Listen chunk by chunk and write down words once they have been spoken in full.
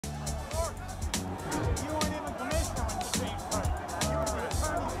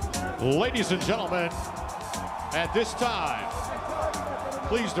Ladies and gentlemen, at this time,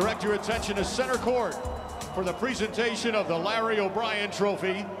 please direct your attention to center court for the presentation of the Larry O'Brien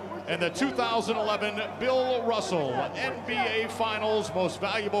Trophy and the 2011 Bill Russell NBA Finals Most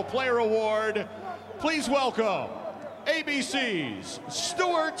Valuable Player Award. Please welcome ABC's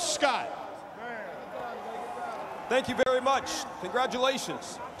Stuart Scott. Thank you very much.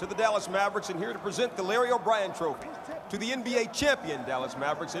 Congratulations to the Dallas Mavericks, and here to present the Larry O'Brien Trophy to the NBA champion Dallas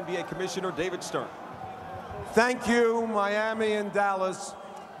Mavericks, NBA Commissioner David Stern. Thank you, Miami and Dallas,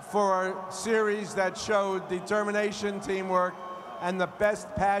 for a series that showed determination, teamwork, and the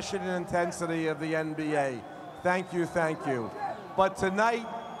best passion and intensity of the NBA. Thank you, thank you. But tonight,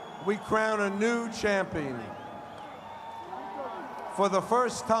 we crown a new champion. For the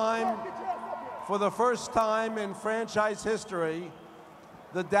first time in franchise history,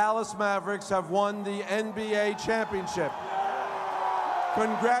 the Dallas Mavericks have won the NBA championship.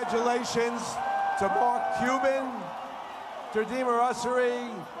 Congratulations to Mark Cuban, to Dima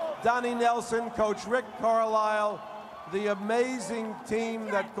Russeri, Donnie Nelson, Coach Rick Carlisle, the amazing team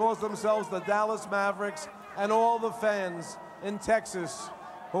that calls themselves the Dallas Mavericks, and all the fans in Texas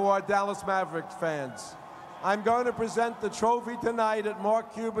who are Dallas Mavericks fans. I'm going to present the trophy tonight at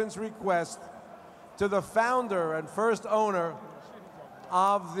Mark Cuban's request to the founder and first owner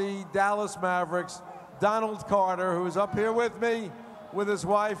of the Dallas Mavericks, Donald Carter, who's up here with me with his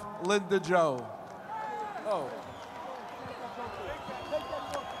wife, Linda Jo. Oh.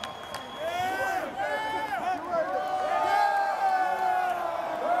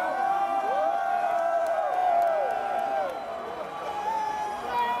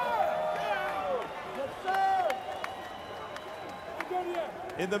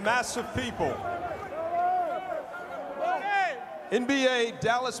 In the mass of people, NBA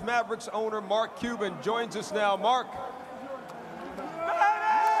Dallas Mavericks owner Mark Cuban joins us now. Mark,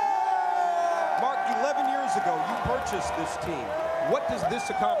 11 years ago, you purchased this team. What does this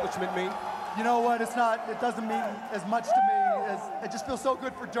accomplishment mean? You know what, it doesn't mean as much to me as, it just feels so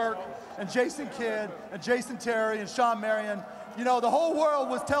good for Dirk and Jason Kidd and Jason Terry and Shawn Marion. You know, the whole world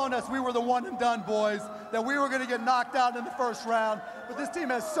was telling us we were the one and done boys, that we were gonna get knocked out in the first round. But this team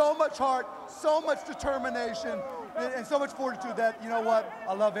has so much heart, so much determination, and so much fortitude that, you know what,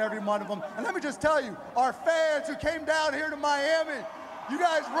 I love every one of them. And let me just tell you, our fans who came down here to Miami, you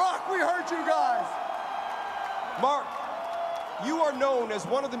guys rock, we heard you guys. Mark, you are known as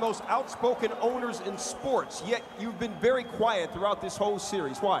one of the most outspoken owners in sports, yet you've been very quiet throughout this whole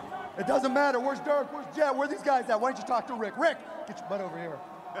series. Why? It doesn't matter. Where's Dirk? Where's Jet? Where are these guys at? Why don't you talk to Rick? Rick, get your butt over here.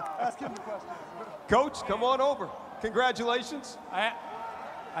 Ask him the question. Coach, come on over. Congratulations. I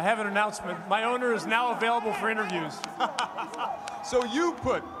have an announcement. My owner is now available for interviews. So you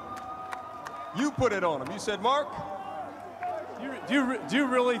put it on him. You said, Mark? Do you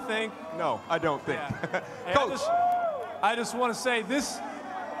really think? No, I don't think. Yeah. Coach. I just want to say this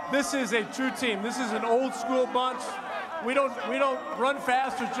is a true team. This is an old school bunch. We don't run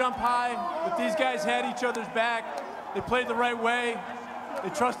fast or jump high, but these guys had each other's back. They played the right way. They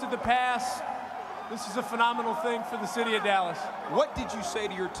trusted the pass. This is a phenomenal thing for the city of Dallas. What did you say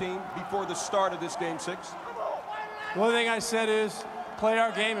to your team before the start of this Game 6? The only thing I said is play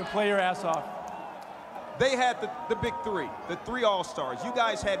our game and play your ass off. They had the big three, the three All-Stars. You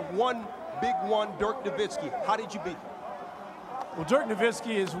guys had one big one, Dirk Nowitzki. How did you beat them? Well, Dirk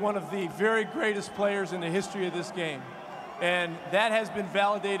Nowitzki is one of the very greatest players in the history of this game. And that has been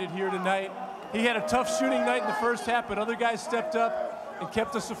validated here tonight. He had a tough shooting night in the first half, but other guys stepped up and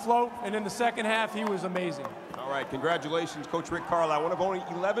kept us afloat. And in the second half, he was amazing. All right, congratulations, Coach Rick Carlisle, one of only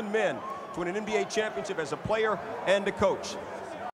 11 men to win an NBA championship as a player and a coach.